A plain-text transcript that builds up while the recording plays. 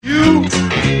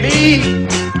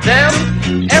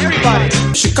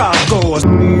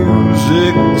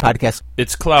podcast.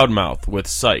 It's Cloudmouth with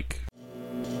Psych.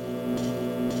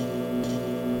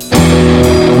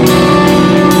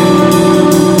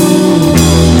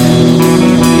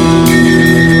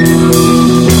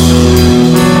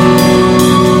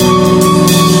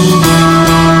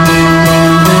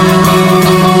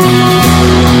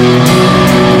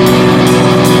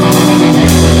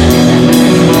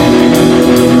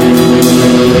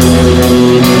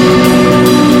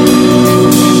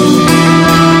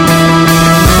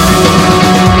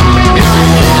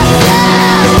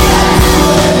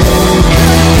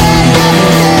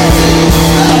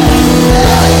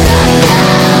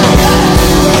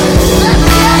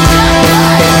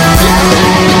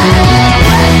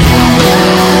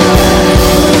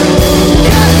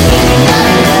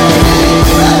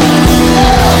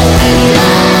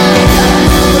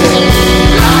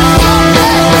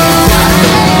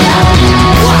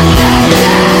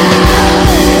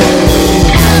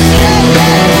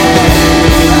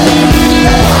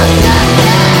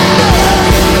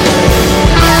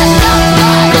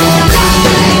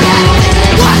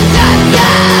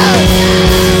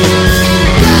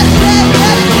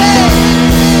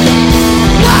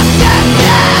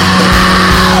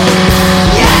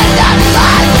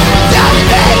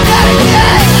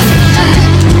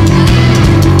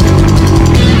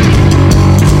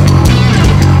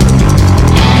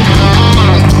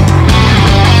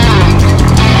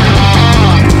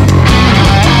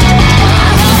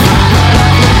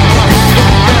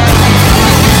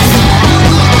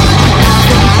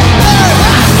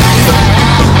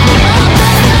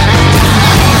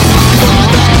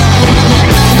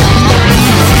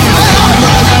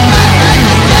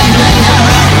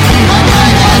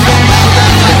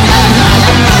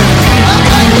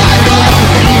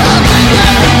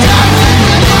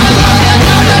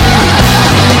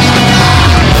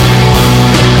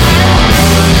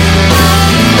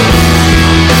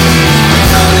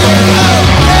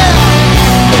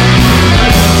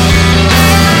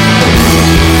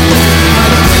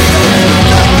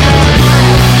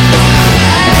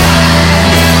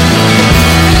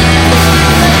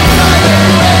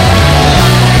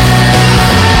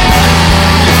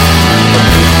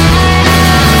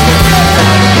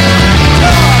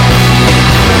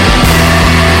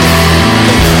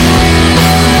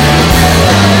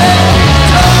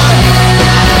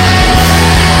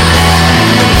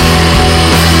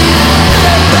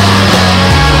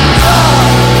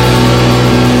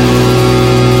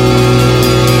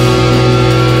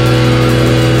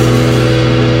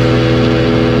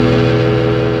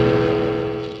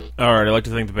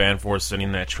 For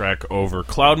sending that track over.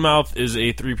 Cloudmouth is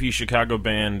a three-piece Chicago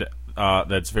band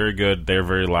that's very good. They're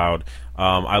very loud.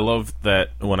 I love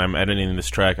that when I'm editing this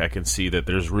track, I can see that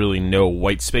there's really no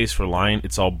white space for line.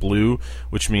 It's all blue,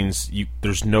 which means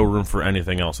there's no room for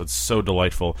anything else. It's so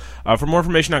delightful. For more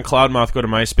information on Cloudmouth, go to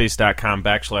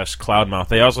myspace.com/Cloudmouth.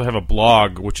 They also have a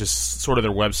blog, which is sort of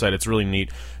their website. It's really neat.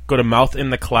 Go to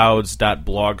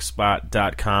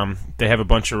mouthintheclouds.blogspot.com. They have a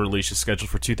bunch of releases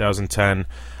scheduled for 2010.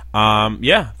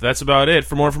 That's about it.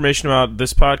 For more information about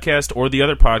this podcast or the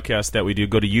other podcasts that we do,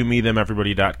 go to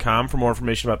youmethemeverybody.com. For more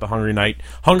information about the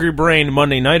Hungry Brain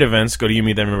Monday night events, go to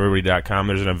youmethemeverybody.com.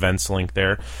 There's an events link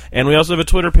there. And we also have a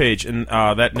Twitter page, and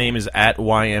that name is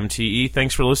 @YMTE.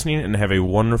 Thanks for listening, and have a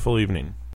wonderful evening.